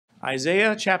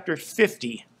Isaiah chapter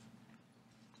 50.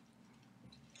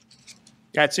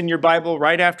 That's in your Bible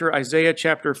right after Isaiah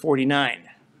chapter 49.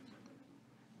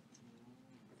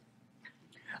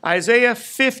 Isaiah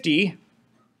 50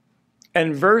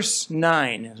 and verse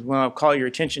 9 is what I'll call your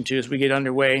attention to as we get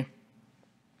underway.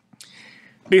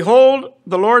 Behold,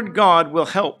 the Lord God will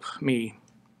help me.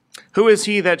 Who is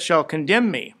he that shall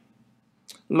condemn me?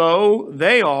 Lo,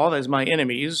 they all, as my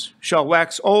enemies, shall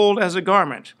wax old as a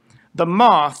garment. The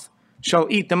moth shall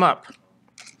eat them up.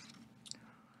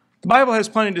 The Bible has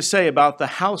plenty to say about the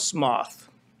house moth.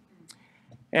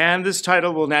 And this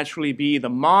title will naturally be the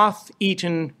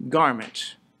moth-eaten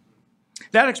garment.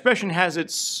 That expression has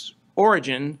its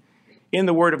origin in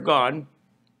the Word of God.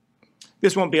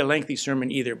 This won't be a lengthy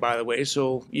sermon either, by the way,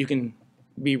 so you can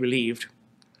be relieved.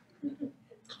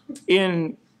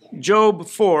 In Job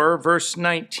 4, verse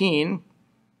 19,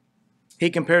 he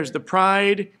compares the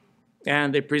pride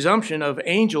and the presumption of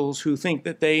angels who think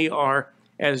that they are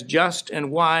as just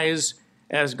and wise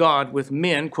as God with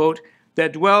men, quote,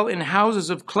 that dwell in houses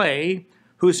of clay,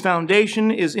 whose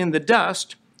foundation is in the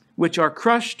dust, which are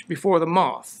crushed before the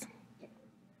moth.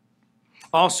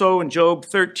 Also in Job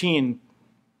 13,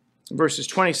 verses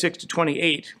 26 to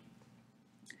 28,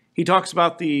 he talks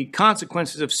about the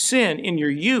consequences of sin in your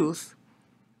youth,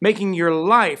 making your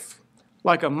life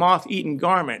like a moth-eaten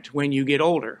garment when you get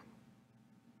older.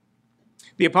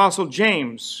 The Apostle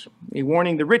James,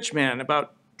 warning the rich man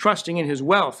about trusting in his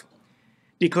wealth,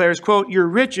 declares, quote, your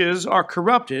riches are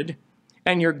corrupted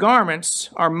and your garments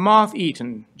are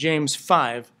moth-eaten, James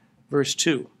 5, verse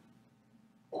 2.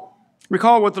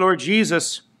 Recall what the Lord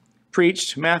Jesus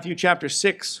preached, Matthew chapter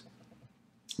 6,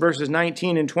 verses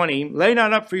 19 and 20. Lay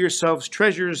not up for yourselves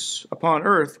treasures upon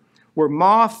earth, where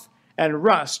moth and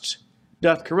rust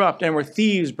doth corrupt, and where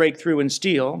thieves break through and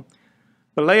steal.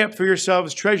 But lay up for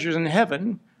yourselves treasures in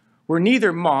heaven, where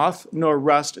neither moth nor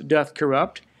rust doth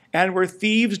corrupt, and where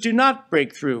thieves do not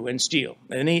break through and steal.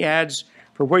 And he adds,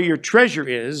 for where your treasure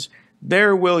is,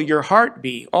 there will your heart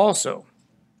be also.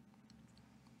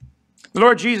 The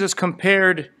Lord Jesus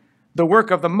compared the work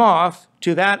of the moth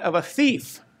to that of a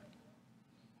thief.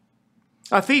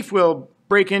 A thief will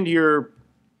break into your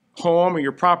home or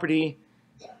your property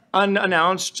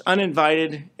unannounced,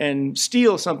 uninvited, and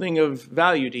steal something of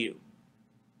value to you.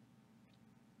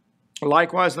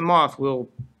 Likewise, the moth will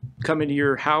come into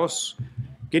your house,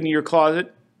 get into your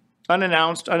closet,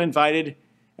 unannounced, uninvited,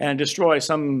 and destroy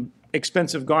some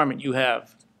expensive garment you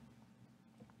have.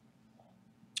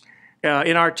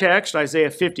 In our text, Isaiah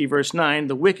 50, verse 9,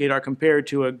 the wicked are compared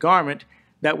to a garment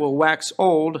that will wax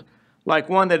old, like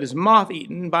one that is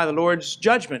moth-eaten by the Lord's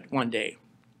judgment one day.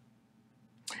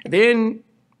 Then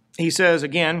he says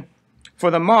again, for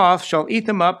the moth shall eat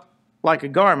them up like a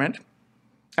garment,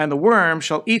 and the worm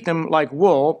shall eat them like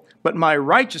wool, but my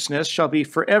righteousness shall be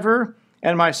forever,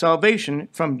 and my salvation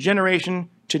from generation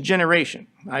to generation.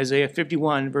 Isaiah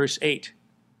 51, verse 8.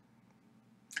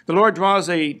 The Lord draws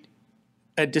a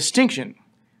distinction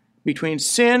between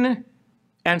sin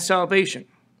and salvation,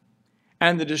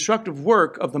 and the destructive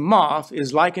work of the moth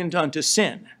is likened unto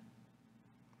sin.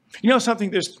 You know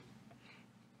something?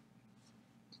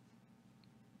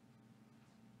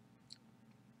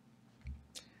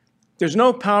 There's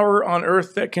no power on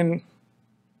earth that can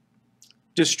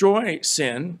destroy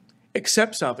sin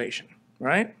except salvation,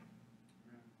 right?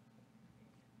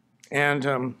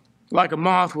 And like a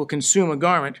moth will consume a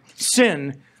garment,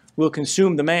 sin will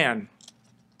consume the man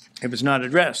if it's not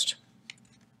addressed.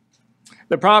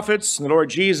 The prophets, and the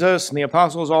Lord Jesus, and the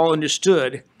apostles all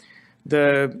understood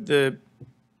the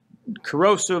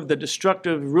corrosive, the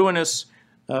destructive, ruinous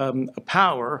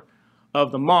power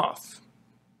of the moth.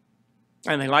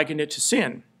 And they likened it to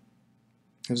sin.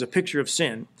 It was a picture of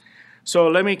sin. So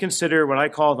let me consider what I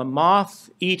call the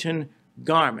moth-eaten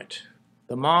garment.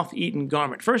 The moth-eaten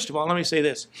garment. First of all, let me say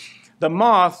this. The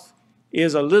moth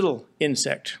is a little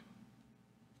insect.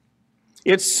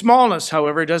 Its smallness,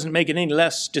 however, doesn't make it any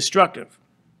less destructive.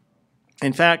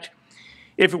 In fact,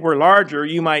 if it were larger,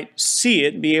 you might see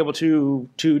it and be able to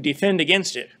defend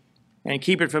against it and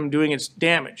keep it from doing its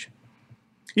damage.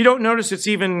 You don't notice it's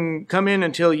even come in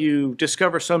until you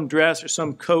discover some dress or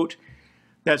some coat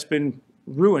that's been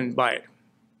ruined by it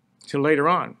till later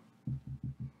on.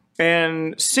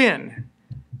 And sin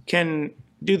can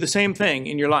do the same thing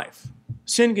in your life.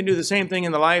 Sin can do the same thing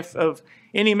in the life of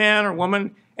any man or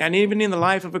woman, and even in the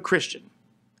life of a Christian,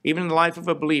 even in the life of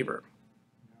a believer.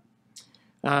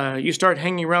 You start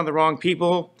hanging around the wrong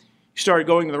people, you start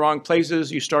going to the wrong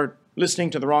places, you start listening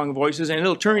to the wrong voices, and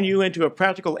it'll turn you into a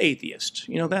practical atheist.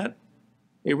 You know that?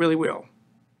 It really will.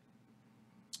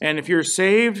 And if you're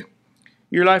saved,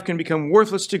 your life can become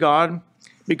worthless to God,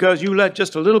 because you let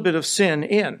just a little bit of sin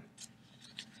in.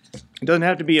 It doesn't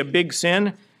have to be a big sin.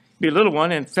 It can be a little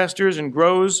one and festers and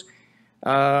grows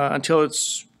until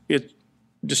it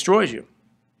destroys you.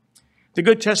 The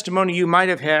good testimony you might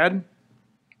have had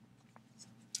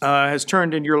has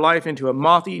turned in your life into a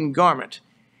moth-eaten garment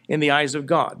in the eyes of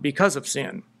God because of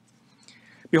sin.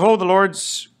 Behold, the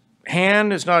Lord's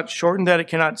hand is not shortened that it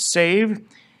cannot save,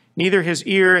 neither his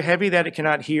ear heavy that it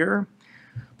cannot hear.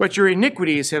 But your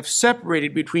iniquities have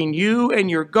separated between you and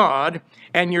your God,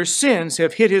 and your sins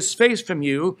have hid his face from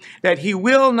you, that he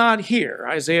will not hear.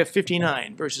 Isaiah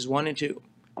 59, verses 1 and 2.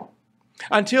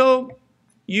 Until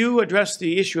you address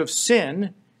the issue of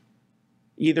sin,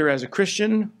 either as a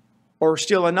Christian or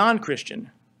still a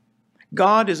non-Christian,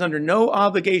 God is under no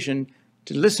obligation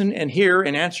to listen and hear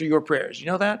and answer your prayers. You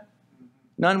know that?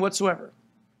 None whatsoever.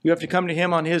 You have to come to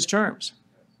him on his terms.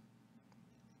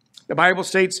 The Bible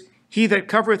states, he that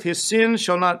covereth his sins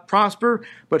shall not prosper,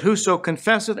 but whoso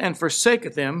confesseth and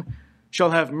forsaketh them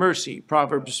shall have mercy.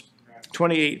 Proverbs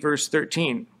 28, verse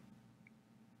 13.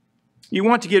 You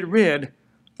want to get rid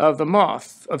of the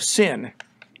moth of sin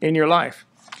in your life.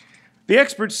 The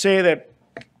experts say that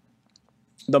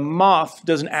the moth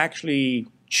doesn't actually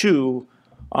chew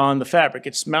on the fabric.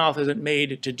 Its mouth isn't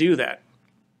made to do that.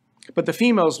 But the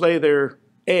females lay their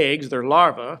eggs, their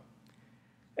larvae,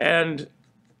 and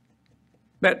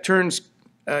that turns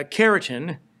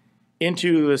keratin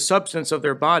into the substance of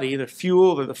their body, the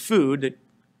fuel or the food that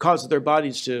causes their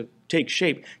bodies to take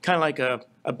shape, kind of like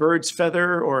a bird's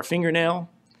feather or a fingernail.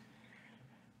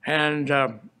 And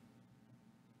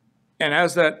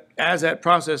as that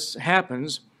process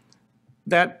happens,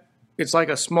 that it's like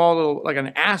a small little, like an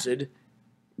acid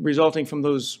resulting from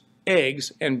those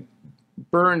eggs and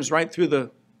burns right through the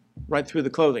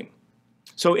clothing.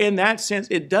 So in that sense,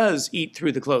 it does eat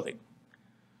through the clothing.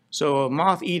 So a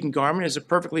moth-eaten garment is a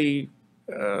perfectly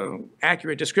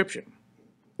accurate description.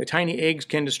 The tiny eggs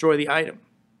can destroy the item.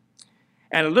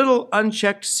 And a little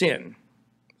unchecked sin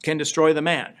can destroy the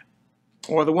man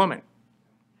or the woman.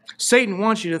 Satan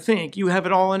wants you to think you have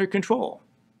it all under control.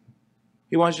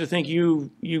 He wants you to think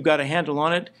you've got a handle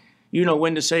on it. You know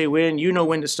when to say when. You know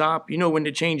when to stop. You know when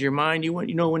to change your mind.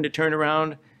 You know when to turn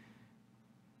around.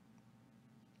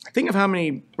 Think of how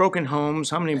many broken homes,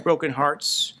 how many broken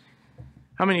hearts,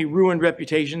 how many ruined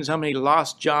reputations, how many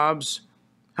lost jobs,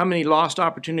 how many lost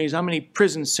opportunities, how many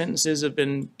prison sentences have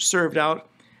been served out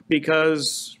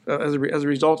because as a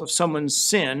result of someone's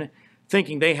sin,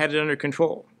 thinking they had it under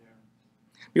control.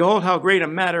 Behold how great a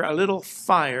matter a little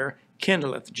fire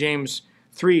kindleth, James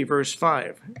 3, verse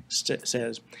 5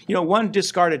 says. You know, one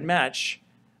discarded match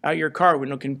out your car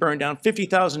window can burn down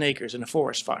 50,000 acres in a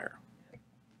forest fire.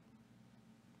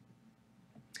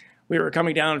 We were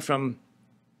coming down from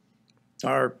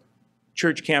our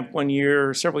church camp one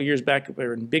year, several years back, we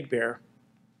were in Big Bear.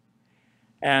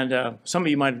 And some of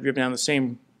you might have driven down the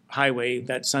same highway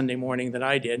that Sunday morning that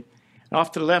I did. And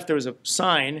off to the left, there was a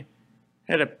sign,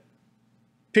 had a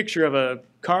picture of a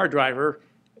car driver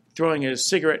throwing his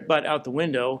cigarette butt out the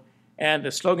window, and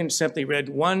the slogan simply read,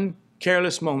 "One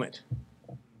careless moment."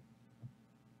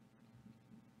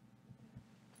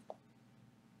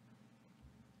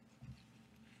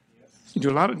 You do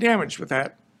a lot of damage with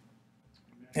that.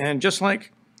 And just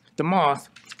like the moth,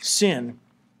 sin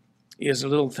is a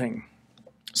little thing.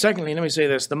 Secondly, let me say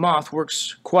this, the moth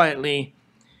works quietly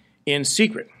in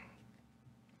secret.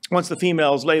 Once the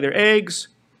females lay their eggs,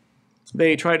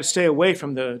 they try to stay away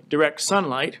from the direct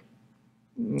sunlight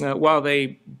while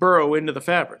they burrow into the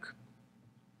fabric.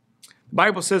 The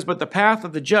Bible says, "But the path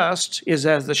of the just is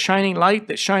as the shining light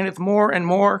that shineth more and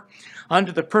more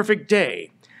unto the perfect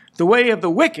day. The way of the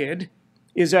wicked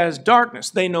is as darkness.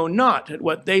 They know not at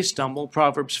what they stumble."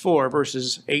 Proverbs 4,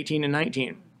 verses 18 and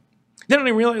 19. They don't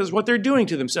even realize what they're doing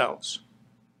to themselves.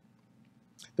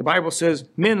 The Bible says,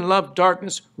 "Men loved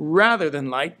darkness rather than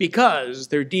light because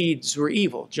their deeds were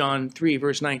evil." John 3,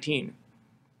 verse 19.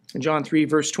 And John 3,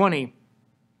 verse 20.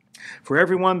 "For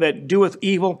everyone that doeth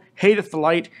evil hateth the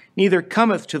light, neither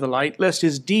cometh to the light, lest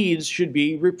his deeds should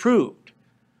be reproved."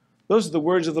 Those are the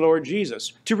words of the Lord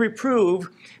Jesus. To reprove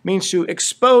means to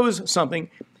expose something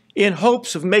in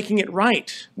hopes of making it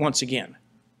right once again.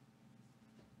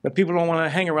 But people don't want to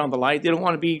hang around the light. They don't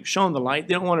want to be shown the light.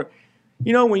 They don't want to...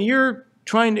 You know, when you're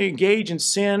trying to engage in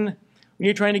sin, when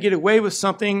you're trying to get away with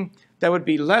something that would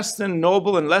be less than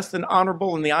noble and less than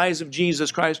honorable in the eyes of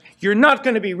Jesus Christ, you're not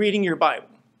going to be reading your Bible.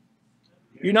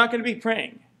 You're not going to be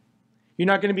praying. You're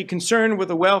not going to be concerned with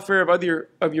the welfare of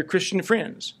your Christian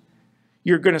friends.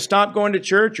 You're going to stop going to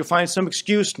church. You'll find some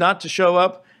excuse not to show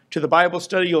up to the Bible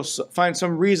study. You'll find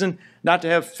some reason not to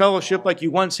have fellowship like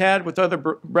you once had with other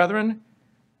brethren.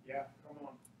 Yeah, come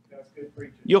on.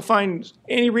 You'll find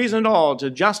any reason at all to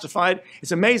justify it.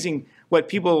 It's amazing what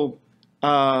people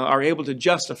are able to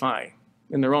justify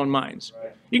in their own minds.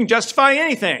 Right. You can justify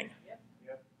anything.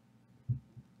 Yep.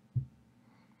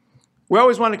 We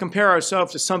always want to compare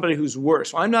ourselves to somebody who's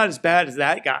worse. Well, I'm not as bad as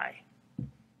that guy.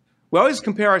 We always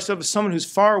compare ourselves to someone who's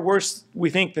far worse, we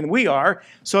think, than we are,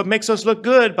 so it makes us look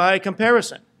good by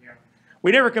comparison. Yeah.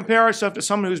 We never compare ourselves to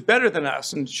someone who's better than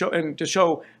us and to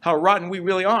show how rotten we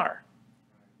really are.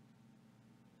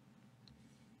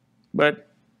 But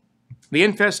the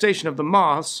infestation of the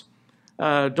moths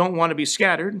don't want to be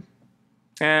scattered,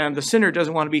 and the sinner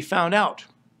doesn't want to be found out.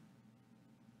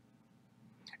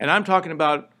 And I'm talking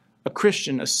about a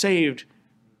Christian, a saved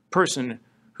person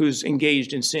who's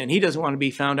engaged in sin. He doesn't want to be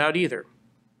found out either.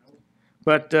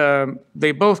 But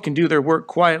they both can do their work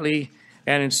quietly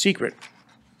and in secret.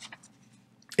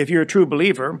 If you're a true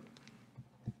believer,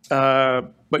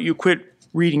 but you quit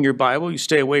reading your Bible, you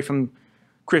stay away from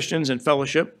Christians and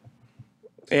fellowship,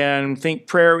 and think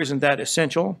prayer isn't that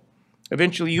essential,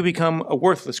 eventually you become a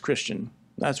worthless Christian.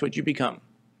 That's what you become.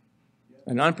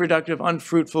 An unproductive,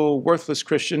 unfruitful, worthless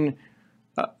Christian.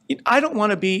 I don't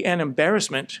want to be an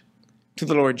embarrassment to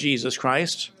the Lord Jesus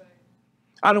Christ.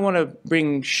 I don't want to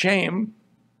bring shame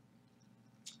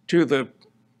to the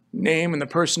name and the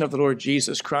person of the Lord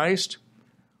Jesus Christ,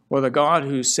 or the God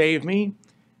who saved me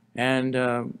and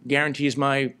guarantees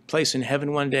my place in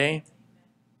heaven one day.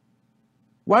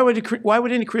 Why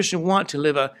would any Christian want to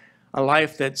live a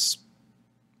life that's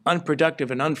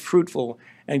unproductive and unfruitful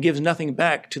and gives nothing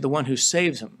back to the one who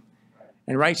saves him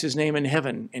and writes his name in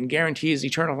heaven and guarantees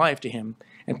eternal life to him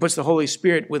and puts the Holy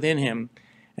Spirit within him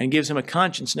and gives him a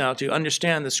conscience now to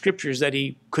understand the scriptures that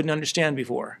he couldn't understand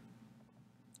before?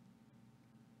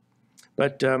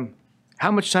 But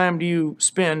how much time do you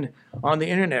spend on the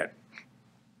internet?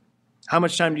 How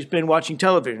much time do you spend watching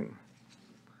television?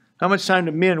 How much time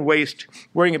do men waste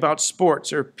worrying about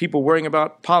sports or people worrying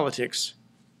about politics?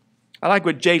 I like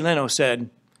what Jay Leno said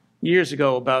years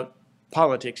ago about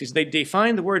politics. He said they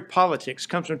define the word politics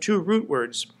comes from two root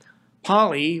words,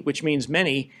 poly, which means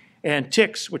many, and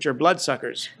ticks, which are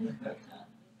bloodsuckers.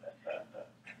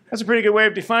 That's a pretty good way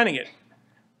of defining it.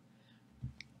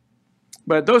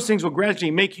 But those things will gradually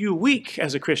make you weak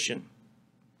as a Christian.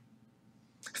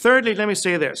 Thirdly, let me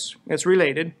say this. It's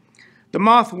related. The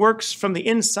moth works from the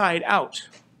inside out.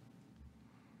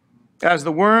 As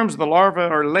the worms, the larvae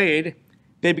are laid,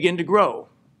 they begin to grow.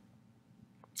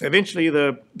 Eventually,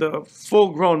 the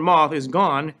full-grown moth is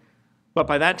gone, but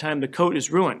by that time, the coat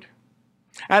is ruined.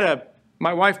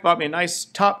 My wife bought me a nice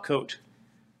top coat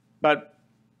about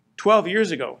 12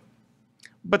 years ago.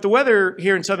 But the weather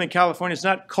here in Southern California is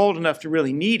not cold enough to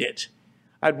really need it.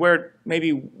 I'd wear it maybe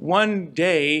one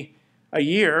day a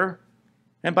year,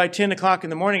 and by 10 o'clock in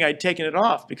the morning, I'd taken it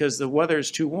off because the weather is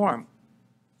too warm.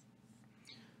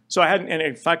 So and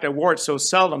in fact, I wore it so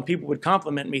seldom, people would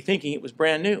compliment me thinking it was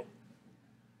brand new.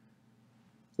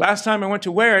 Last time I went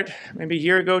to wear it, maybe a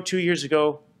year ago, 2 years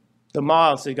ago, the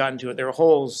moths had gotten to it. There were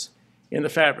holes in the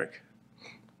fabric.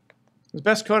 It was the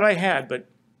best coat I had, but it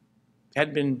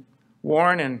had been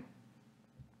worn,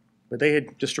 but they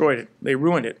had destroyed it. They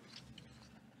ruined it.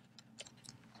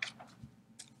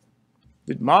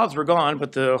 The moths were gone,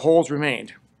 but the holes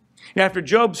remained. And after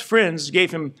Job's friends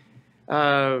gave him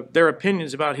their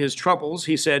opinions about his troubles,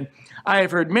 he said, I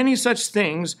have heard many such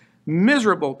things.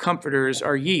 Miserable comforters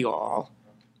are ye all.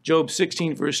 Job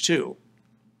 16, verse 2.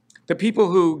 The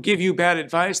people who give you bad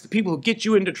advice, the people who get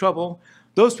you into trouble,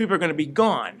 those people are going to be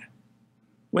gone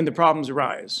when the problems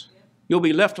arise. You'll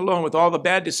be left alone with all the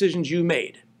bad decisions you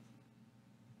made.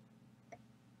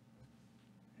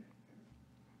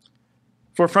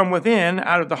 For from within,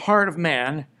 out of the heart of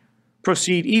man,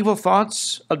 proceed evil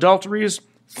thoughts, adulteries,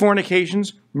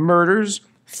 fornications, murders,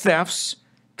 thefts,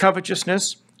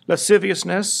 covetousness,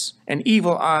 lasciviousness, an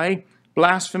evil eye,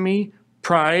 blasphemy,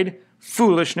 pride,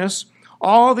 foolishness.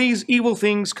 All these evil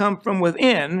things come from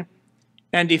within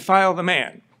and defile the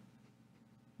man.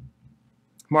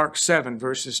 Mark 7,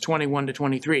 verses 21 to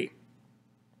 23.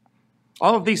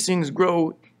 All of these things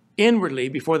grow inwardly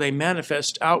before they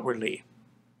manifest outwardly,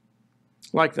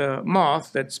 like the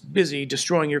moth that's busy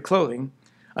destroying your clothing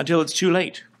until it's too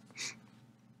late.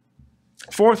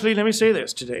 Fourthly, let me say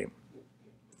this today.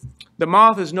 The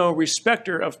moth is no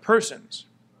respecter of persons.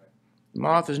 The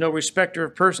moth is no respecter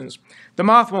of persons. The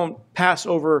moth won't pass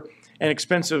over an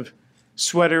expensive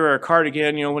sweater or a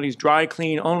cardigan, one of these dry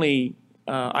clean only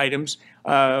items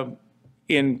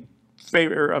in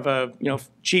favor of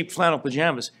cheap flannel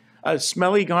pajamas. A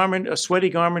smelly garment, a sweaty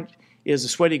garment is a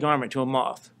sweaty garment to a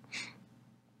moth.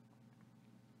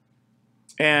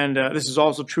 And this is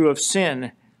also true of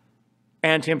sin.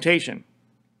 and temptation.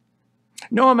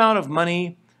 No amount of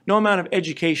money, no amount of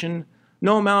education,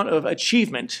 no amount of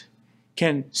achievement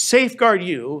can safeguard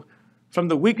you from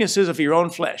the weaknesses of your own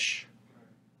flesh.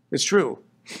 It's true.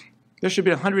 There should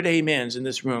be 100 amens in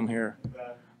this room here.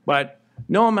 But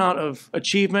no amount of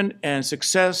achievement and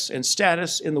success and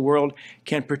status in the world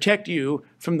can protect you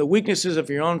from the weaknesses of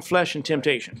your own flesh and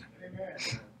temptation.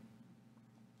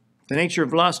 The nature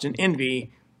of lust and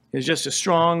envy is just as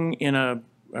strong in a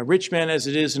rich man as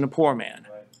it is in a poor man.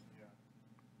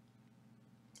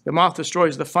 The moth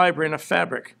destroys the fiber in a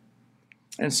fabric,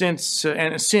 and sin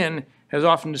has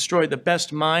often destroyed the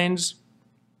best minds,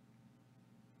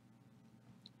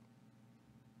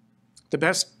 the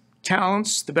best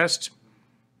talents, the best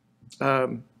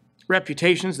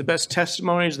reputations, the best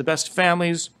testimonies, the best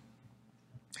families.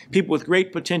 People with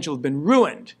great potential have been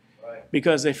ruined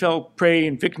because they fell prey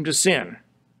and victim to sin.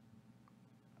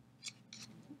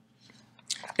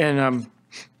 And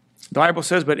the Bible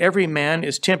says, but every man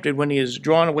is tempted when he is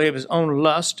drawn away of his own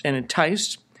lust and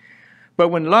enticed. But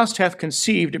when lust hath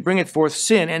conceived, it bringeth forth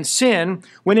sin. And sin,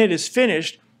 when it is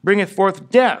finished, bringeth forth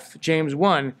death. James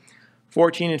 1,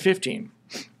 14 and 15.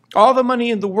 All the money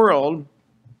in the world,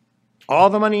 all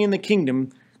the money in the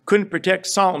kingdom, couldn't protect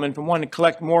Solomon from wanting to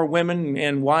collect more women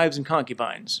and wives and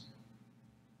concubines.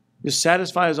 Just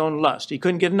satisfy his own lust. He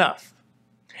couldn't get enough.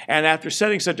 And after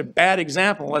setting such a bad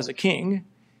example as a king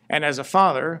and as a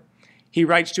father, he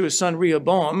writes to his son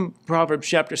Rehoboam, Proverbs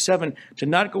chapter 7, to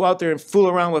not go out there and fool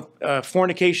around with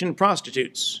fornication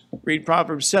prostitutes. Read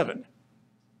Proverbs 7.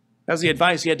 That's the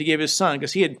advice he had to give his son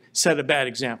because he had set a bad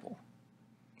example.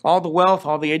 All the wealth,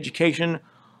 all the education,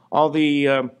 all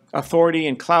the authority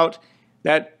and clout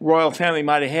that royal family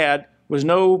might have had was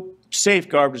no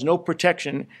safeguard, was no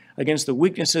protection against the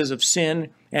weaknesses of sin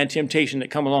and temptation that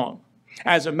come along.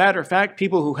 As a matter of fact,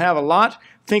 people who have a lot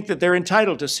think that they're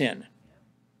entitled to sin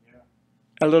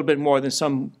a little bit more than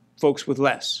some folks with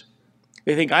less.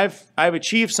 They think, I've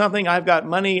achieved something, I've got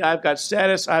money, I've got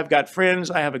status, I've got friends,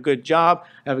 I have a good job,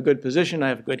 I have a good position, I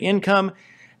have a good income,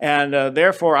 and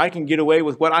therefore I can get away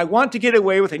with what I want to get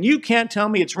away with, and you can't tell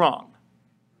me it's wrong.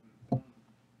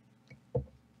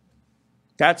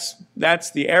 That's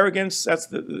the arrogance, that's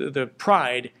the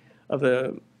pride of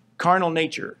the carnal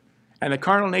nature. And the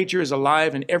carnal nature is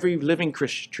alive in every living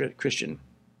Christian.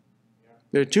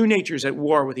 There are two natures at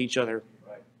war with each other.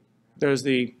 There's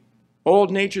the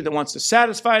old nature that wants to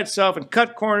satisfy itself and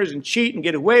cut corners and cheat and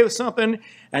get away with something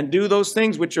and do those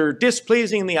things which are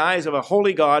displeasing in the eyes of a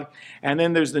holy God. And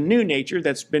then there's the new nature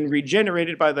that's been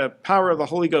regenerated by the power of the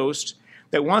Holy Ghost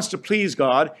that wants to please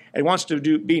God and wants to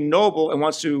be noble and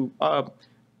wants to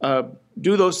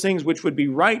do those things which would be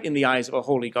right in the eyes of a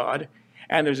holy God.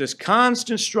 And there's this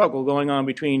constant struggle going on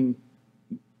between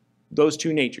those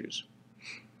two natures.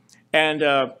 And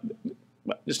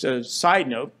just a side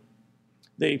note,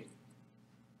 the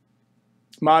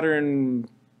modern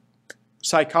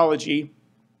psychology,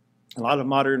 a lot of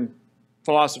modern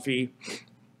philosophy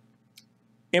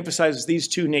emphasizes these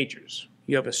two natures.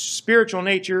 You have a spiritual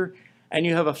nature and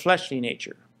you have a fleshly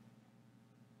nature.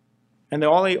 And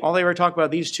all they ever talk about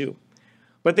these two.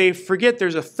 But they forget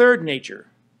there's a third nature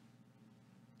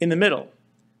in the middle.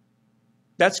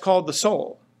 That's called the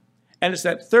soul. And it's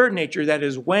that third nature that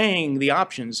is weighing the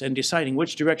options and deciding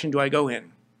which direction do I go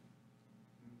in.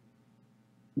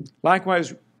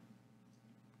 Likewise,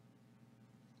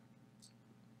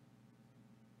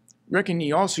 reckon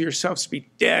ye also yourselves to be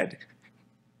dead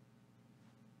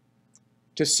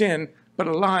to sin, but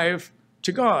alive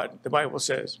to God, the Bible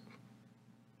says.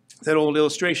 That old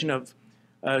illustration of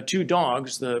two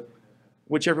dogs,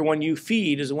 whichever one you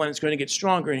feed is the one that's going to get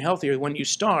stronger and healthier. The one you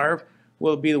starve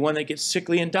will be the one that gets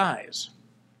sickly and dies.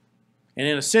 And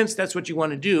in a sense, that's what you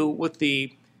want to do with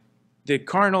the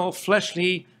carnal,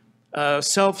 fleshly,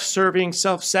 self-serving,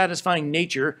 self-satisfying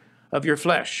nature of your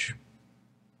flesh.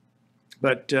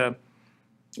 But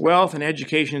wealth and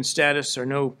education and status are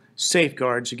no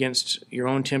safeguards against your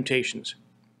own temptations.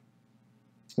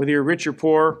 Whether you're rich or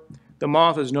poor, the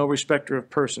moth is no respecter of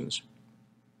persons.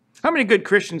 How many good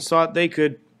Christians thought they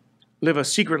could live a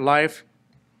secret life,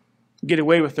 get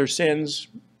away with their sins,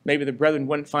 maybe the brethren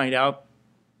wouldn't find out,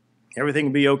 everything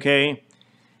would be okay,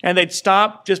 and they'd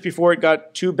stop just before it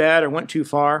got too bad or went too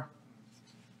far?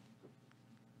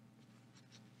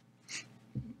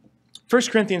 1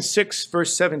 Corinthians 6,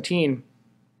 verse 17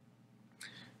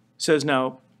 says,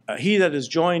 Now, he that is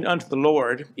joined unto the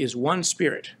Lord is one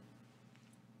spirit.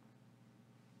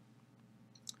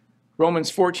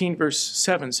 Romans 14, verse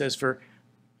 7 says,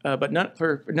 But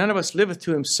none of us liveth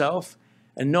to himself,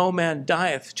 and no man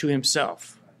dieth to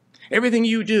himself. Everything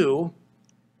you do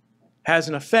has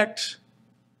an effect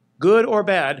good or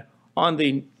bad, on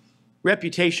the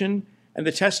reputation and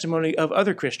the testimony of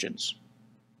other Christians.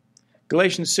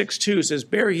 Galatians 6:2 says,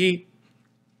 bear ye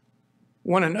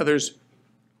one another's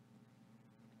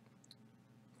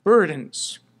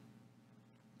burdens,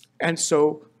 and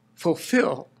so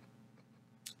fulfill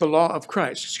the law of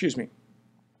Christ. Excuse me.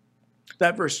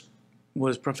 That verse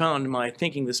was profound in my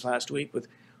thinking this last week with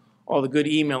all the good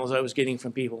emails I was getting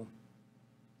from people.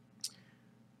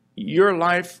 Your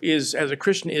life is, as a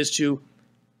Christian, is to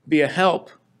be a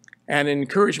help and an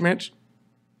encouragement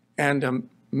and a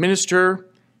minister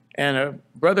and a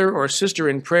brother or a sister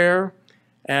in prayer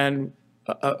and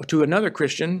to another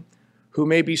Christian who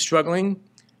may be struggling,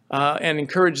 and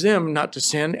encourage them not to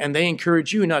sin, and they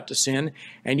encourage you not to sin,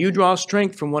 and you draw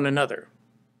strength from one another.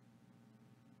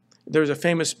 There's a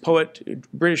famous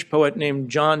poet, British poet named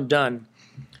John Donne,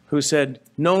 who said,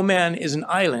 no man is an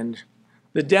island.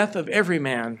 The death of every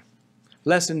man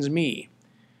lessens me.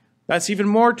 That's even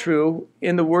more true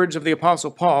in the words of the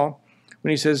Apostle Paul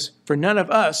when he says, for none of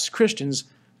us, Christians,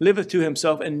 liveth to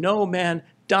himself, and no man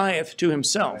dieth to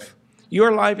himself.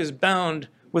 Your life is bound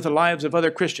with the lives of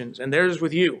other Christians, and theirs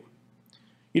with you.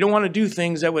 You don't want to do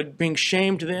things that would bring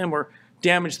shame to them or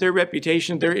damage their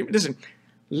reputation. Listen,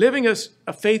 living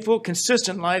a faithful,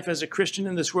 consistent life as a Christian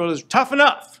in this world is tough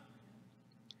enough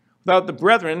without the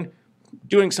brethren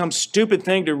doing some stupid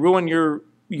thing to ruin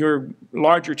your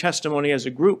larger testimony as a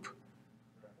group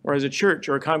or as a church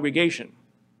or a congregation.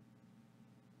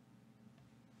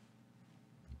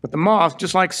 But the moth,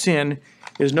 just like sin,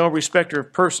 is no respecter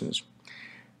of persons.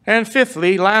 And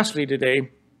fifthly, lastly today,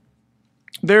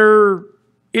 there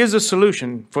is a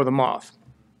solution for the moth.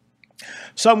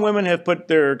 Some women have put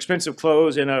their expensive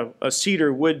clothes in a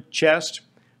cedar wood chest,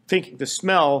 thinking the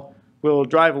smell will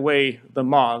drive away the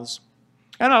moths.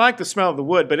 And I like the smell of the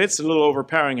wood, but it's a little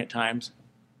overpowering at times.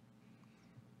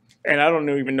 And I don't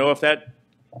even know if that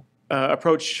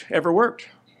approach ever worked.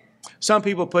 Some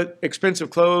people put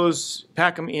expensive clothes,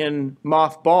 pack them in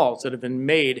moth balls that have been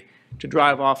made to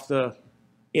drive off the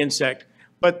insect.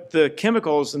 But the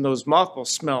chemicals in those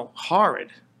mothballs smell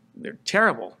horrid. They're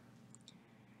terrible.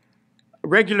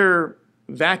 Regular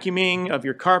vacuuming of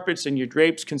your carpets and your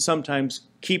drapes can sometimes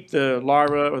keep the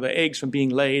larvae or the eggs from being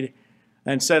laid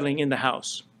and settling in the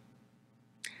house.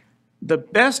 The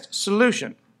best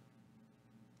solution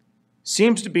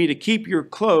seems to be to keep your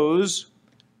clothes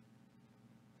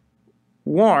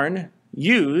worn,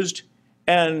 used,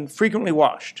 and frequently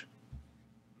washed.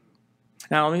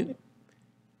 Now, let me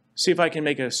see if I can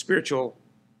make a spiritual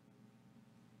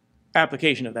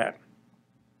application of that.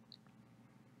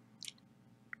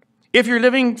 If you're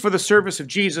living for the service of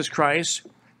Jesus Christ,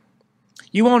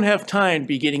 you won't have time to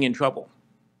be getting in trouble,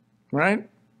 right?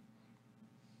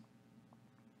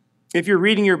 If you're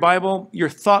reading your Bible, your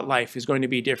thought life is going to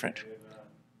be different.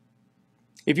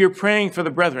 If you're praying for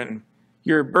the brethren,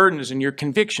 your burdens and your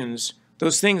convictions,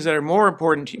 those things that are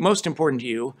most important to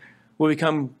you, will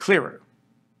become clearer.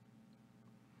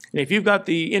 And if you've got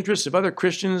the interests of other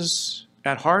Christians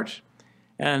at heart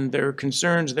and their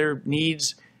concerns, their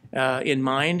needs in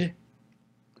mind,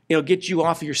 it'll get you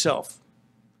off of yourself.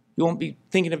 You won't be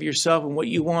thinking of yourself and what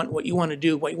you want to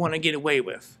do, what you want to get away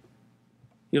with.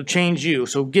 It'll change you.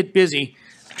 So get busy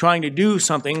trying to do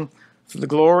something for the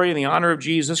glory and the honor of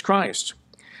Jesus Christ.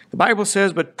 The Bible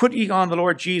says, but put ye on the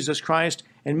Lord Jesus Christ,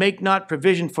 and make not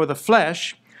provision for the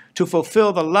flesh to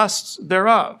fulfill the lusts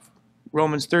thereof.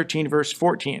 Romans 13, verse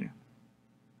 14.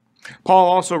 Paul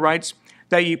also writes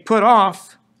that ye put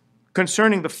off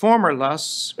concerning the former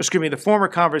lusts, the former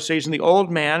conversation, the old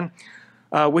man,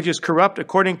 which is corrupt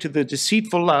according to the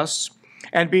deceitful lusts,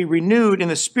 and be renewed in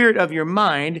the spirit of your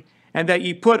mind, and that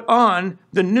ye put on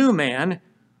the new man,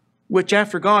 which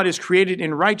after God is created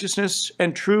in righteousness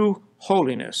and true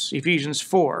holiness. Ephesians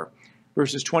 4,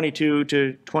 verses 22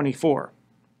 to 24.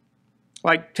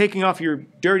 Like taking off your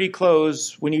dirty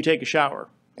clothes when you take a shower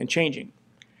and changing.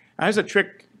 Now, that's a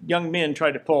trick young men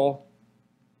try to pull.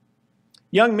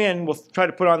 Young men will try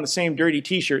to put on the same dirty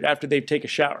t-shirt after they take a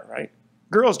shower, right?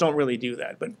 Girls don't really do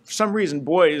that, but for some reason,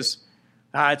 boys,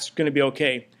 it's going to be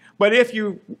okay. But if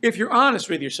you're honest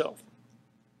with yourself,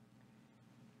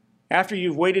 after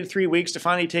you've waited 3 weeks to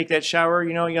finally take that shower,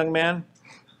 young man,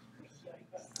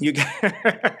 you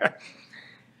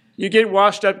get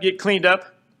washed up, get cleaned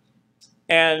up,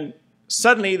 and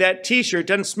suddenly that t-shirt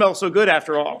doesn't smell so good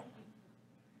after all.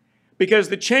 Because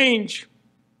the change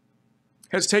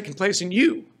has taken place in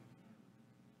you.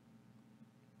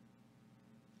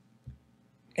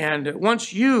 And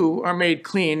once you are made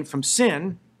clean from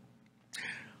sin,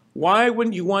 why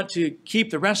wouldn't you want to keep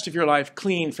the rest of your life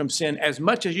clean from sin as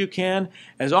much as you can,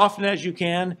 as often as you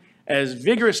can, as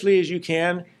vigorously as you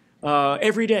can,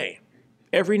 every day,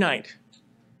 every night.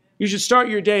 You should start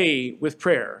your day with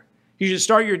prayer. You should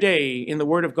start your day in the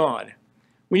Word of God.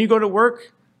 When you go to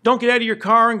work, don't get out of your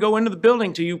car and go into the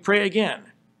building till you pray again.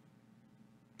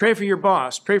 Pray for your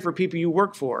boss. Pray for people you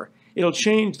work for. It'll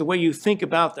change the way you think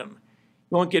about them.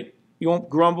 You won't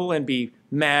grumble and be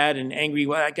mad and angry.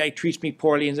 Well, that guy treats me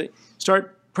poorly. And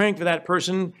start praying for that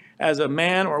person as a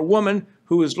man or a woman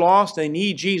who is lost. They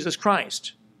need Jesus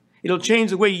Christ. It'll change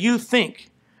the way you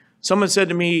think. Someone said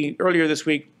to me earlier this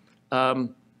week that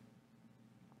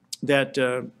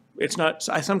it's not,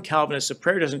 some Calvinists, a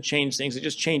prayer doesn't change things, it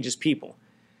just changes people.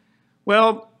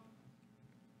 Well,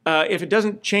 if it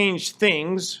doesn't change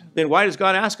things, then why does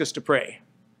God ask us to pray?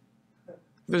 If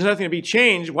there's nothing to be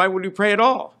changed, why would we pray at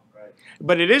all? Right.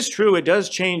 But it is true, it does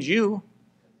change you.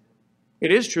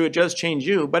 It is true, it does change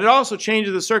you, but it also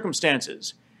changes the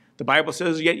circumstances. The Bible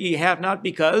says, yet ye have not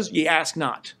because ye ask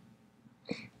not.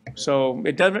 So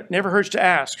it never hurts to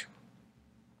ask.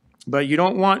 But you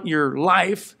don't want your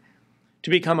life to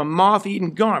become a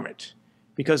moth-eaten garment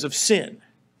because of sin.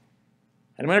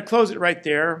 And I'm going to close it right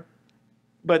there.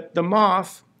 But the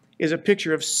moth is a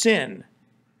picture of sin.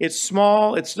 It's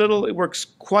small, it's little, it works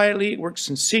quietly, it works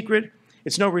in secret.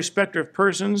 It's no respecter of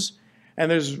persons. And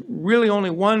there's really only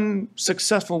one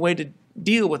successful way to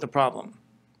deal with the problem.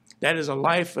 That is a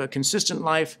life, a consistent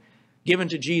life given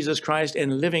to Jesus Christ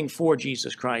and living for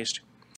Jesus Christ.